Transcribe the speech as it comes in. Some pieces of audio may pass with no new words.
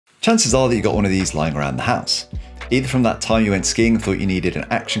Chances are that you got one of these lying around the house, either from that time you went skiing and thought you needed an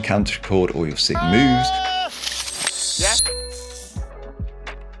action cam to record all your sick moves,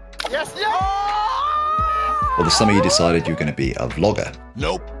 or the summer you decided you were going to be a vlogger.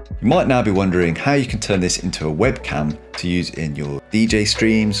 Nope. You might now be wondering how you can turn this into a webcam to use in your DJ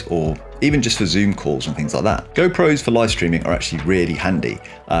streams or even just for Zoom calls and things like that. GoPros for live streaming are actually really handy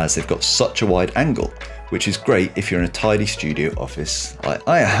as they've got such a wide angle, which is great if you're in a tidy studio office like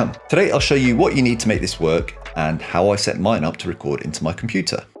I am. Today I'll show you what you need to make this work and how I set mine up to record into my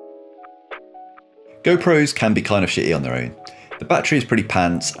computer. GoPros can be kind of shitty on their own. The battery is pretty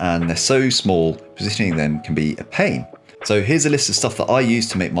pants and they're so small, positioning them can be a pain. So here's a list of stuff that I use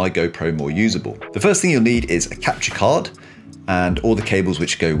to make my GoPro more usable. The first thing you'll need is a capture card and all the cables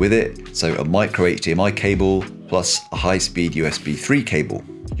which go with it. So a micro HDMI cable plus a high-speed USB 3 cable.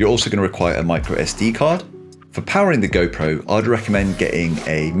 You're also going to require a micro SD card. For powering the GoPro, I'd recommend getting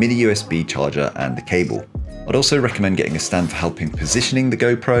a mini USB charger and the cable. I'd also recommend getting a stand for helping positioning the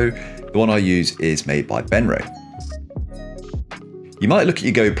GoPro. The one I use is made by Benro. You might look at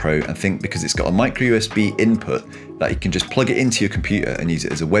your GoPro and think because it's got a micro USB input that you can just plug it into your computer and use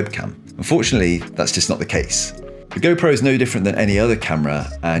it as a webcam. Unfortunately, that's just not the case. The GoPro is no different than any other camera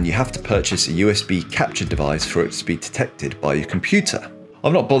and you have to purchase a USB capture device for it to be detected by your computer.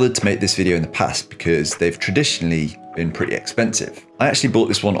 I've not bothered to make this video in the past because they've traditionally been pretty expensive. I actually bought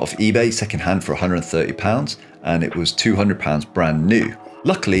this one off eBay secondhand for £130 and it was £200 brand new.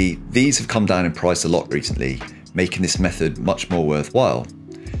 Luckily, these have come down in price a lot recently, making this method much more worthwhile.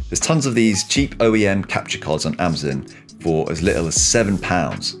 There's tons of these cheap OEM capture cards on Amazon for as little as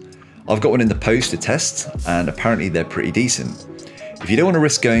 £7. I've got one in the post to test and apparently they're pretty decent. If you don't want to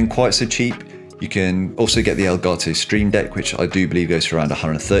risk going quite so cheap, you can also get the Elgato Stream Deck, which I do believe goes for around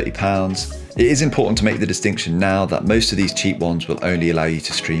 £130. It is important to make the distinction now that most of these cheap ones will only allow you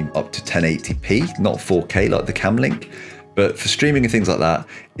to stream up to 1080p, not 4K like the Camlink. But for streaming and things like that,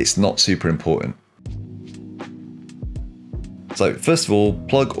 it's not super important. So first of all,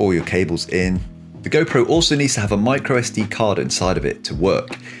 plug all your cables in. The GoPro also needs to have a micro SD card inside of it to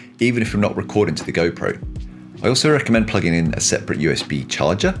work, even if you're not recording to the GoPro. I also recommend plugging in a separate USB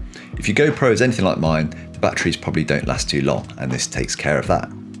charger. If your GoPro is anything like mine, the batteries probably don't last too long, and this takes care of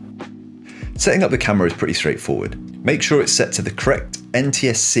that. Setting up the camera is pretty straightforward. Make sure it's set to the correct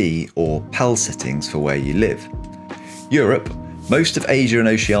NTSC or PAL settings for where you live. Europe, most of Asia and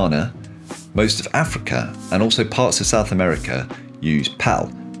Oceania, most of Africa and also parts of South America use PAL,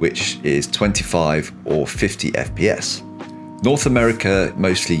 which is 25 or 50 FPS. North America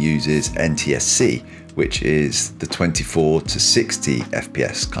mostly uses NTSC, which is the 24 to 60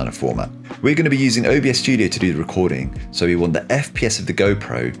 FPS kind of format. We're going to be using OBS Studio to do the recording, so we want the FPS of the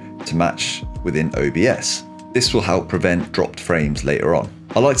GoPro to match within OBS. This will help prevent dropped frames later on.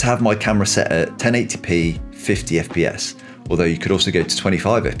 I like to have my camera set at 1080p 50 FPS, although you could also go to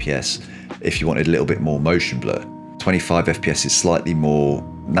 25 FPS if you wanted a little bit more motion blur. 25 FPS is slightly more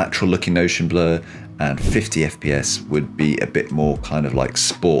natural looking motion blur and 50 FPS would be a bit more kind of like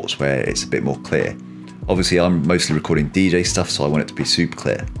sports where it's a bit more clear. Obviously I'm mostly recording DJ stuff, so I want it to be super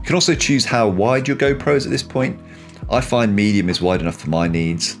clear. You can also choose how wide your GoPro is at this point. I find medium is wide enough for my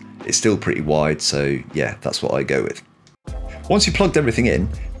needs. It's still pretty wide, so yeah, that's what I go with. Once you've plugged everything in,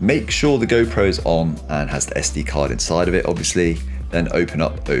 make sure the GoPro is on and has the SD card inside of it, obviously, then open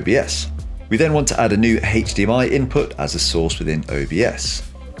up OBS. We then want to add a new HDMI input as a source within OBS.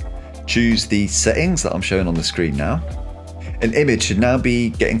 Choose the settings that I'm showing on the screen now. An image should now be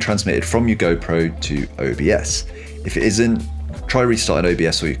getting transmitted from your GoPro to OBS. If it isn't, try restarting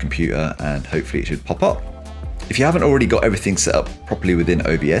OBS or your computer and hopefully it should pop up. If you haven't already got everything set up properly within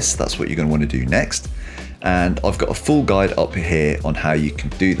OBS, that's what you're going to want to do next. And I've got a full guide up here on how you can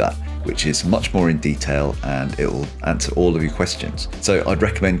do that, which is much more in detail and it will answer all of your questions. So I'd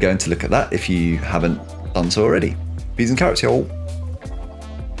recommend going to look at that if you haven't done so already. Peas and carrots, y'all.